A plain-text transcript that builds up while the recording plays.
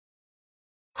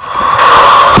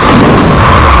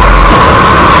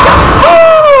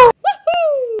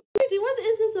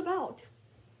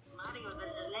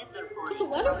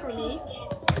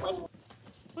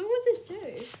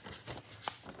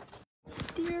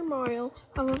Mario.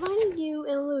 I'm inviting you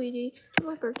and Luigi to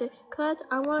my birthday because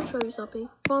I want to show you something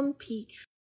from Peach.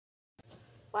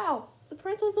 Wow, the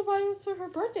princess inviting us to her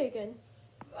birthday again.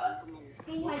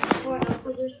 Yeah,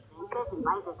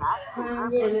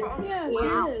 she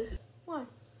is. Why?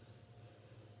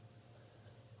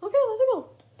 Okay, let's go.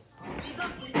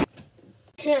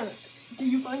 Ken, do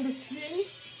you find the city?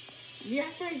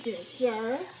 Yes, I did,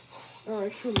 sir.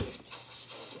 Show me it.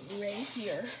 Right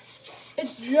here.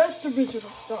 It's just the visitor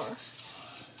star.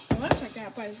 It looks like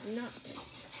that, but it's not.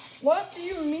 What do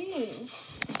you mean?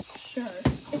 Sure.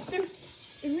 It's the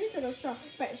original star,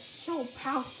 but it's so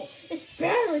powerful. It's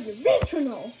better than the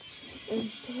original.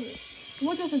 Okay.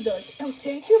 What does it do? It'll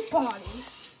take your body.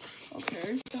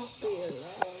 Okay. Don't be in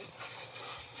love.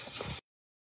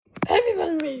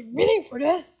 Everyone's waiting for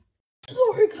this. This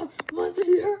only comes once a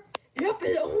year. Yep,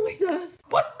 it only does.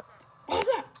 What? What's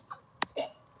that?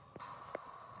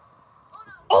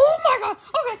 Oh my god!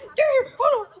 Okay, dude!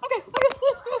 Hold on! Okay.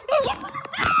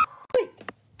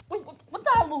 Wait, what the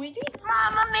hell, Luigi?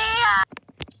 Mamma mia!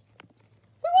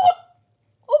 What?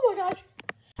 Oh my gosh!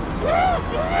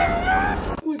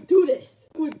 We'll do this.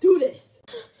 We'll do this.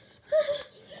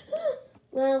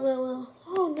 Well.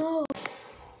 Oh no.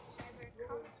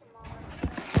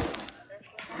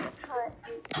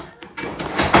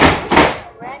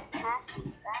 Red pasty,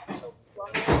 that's so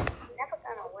blunt. You're never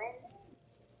gonna win.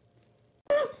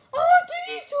 I want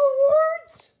these two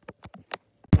awards!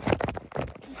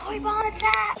 Volleyball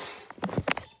attack!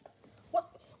 What?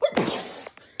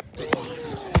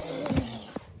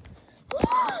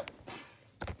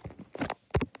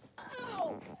 Ow.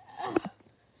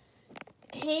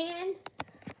 Hand.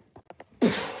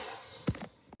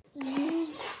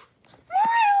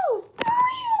 Mario!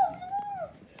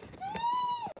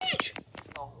 Peach!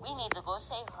 Oh, we need to go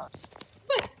save her.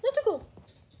 Wait, let's go.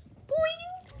 Boing!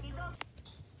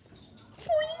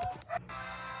 Boing!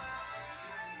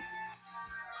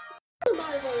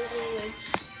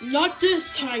 Not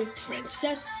this time,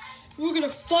 princess. We're gonna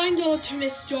find the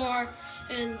ultimate star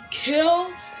and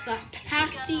kill that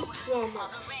pasty promo.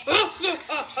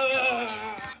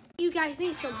 You guys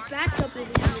need some backup in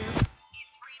here.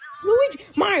 Luigi,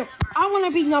 Mario, I wanna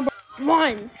be number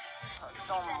 1.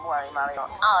 Don't worry, Mario.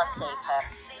 I'll save her.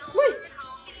 Wait!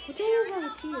 What the hell is on the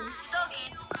team?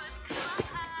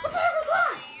 What the heck was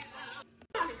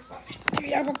that? Do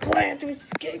you have a plan to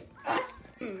escape us?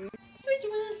 We do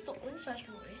this the old-fashioned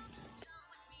way.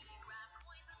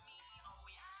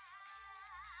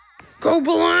 Go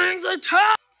Blanks,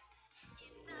 attack!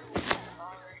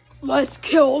 Let's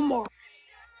kill Mario.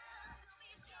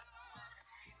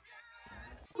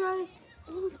 Guys,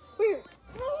 weird.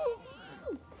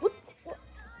 What?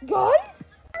 Guys?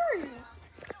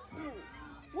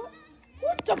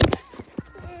 What the?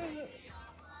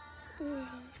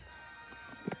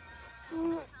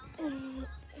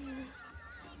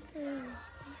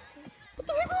 What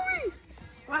the heck are we?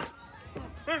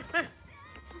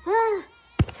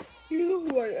 You know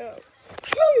who I am.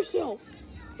 Show yourself.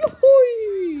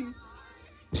 Yahoo!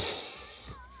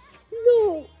 No.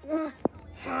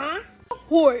 Huh?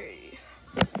 Ahoy.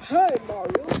 Hey,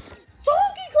 Mario.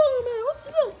 Donkey Kong, man. What's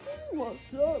up?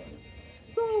 What's up?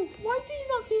 So, why did you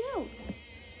knock me out?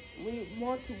 We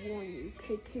want to warn you,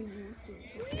 KK Roosters.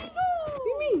 What do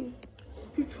you mean?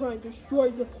 You're trying to destroy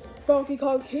the Donkey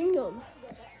Kong Kingdom.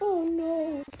 Oh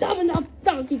no. Stop enough,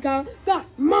 Donkey Kong. Got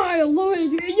Mario,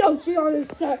 Luigi, and Yoshi on his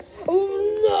set. Oh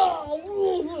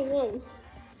no.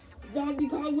 Donkey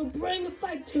Kong will bring a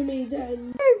fight to me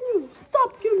then. Hey, Roo,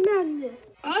 stop your madness.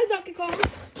 Hi, Donkey Kong.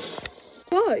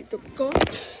 Hi, Donkey Kong.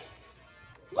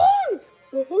 Hi.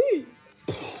 Ahoy.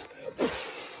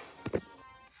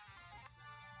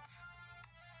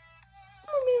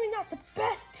 Maybe not the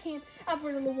best team ever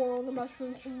in the world, the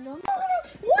Mushroom Kingdom.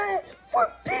 What?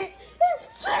 For Pete?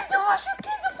 Save the Mushroom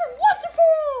Kingdom for once and for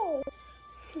all!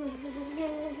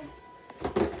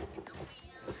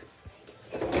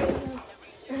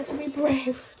 I have to be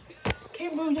brave.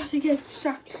 Can't believe that he gets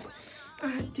shocked.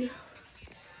 I do.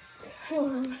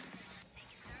 Hold on.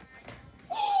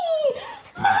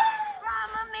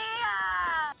 Mamma mia!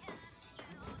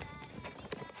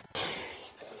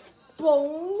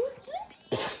 Boom.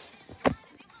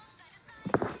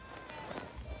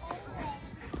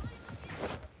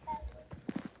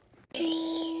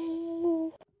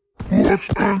 Let's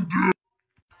end it!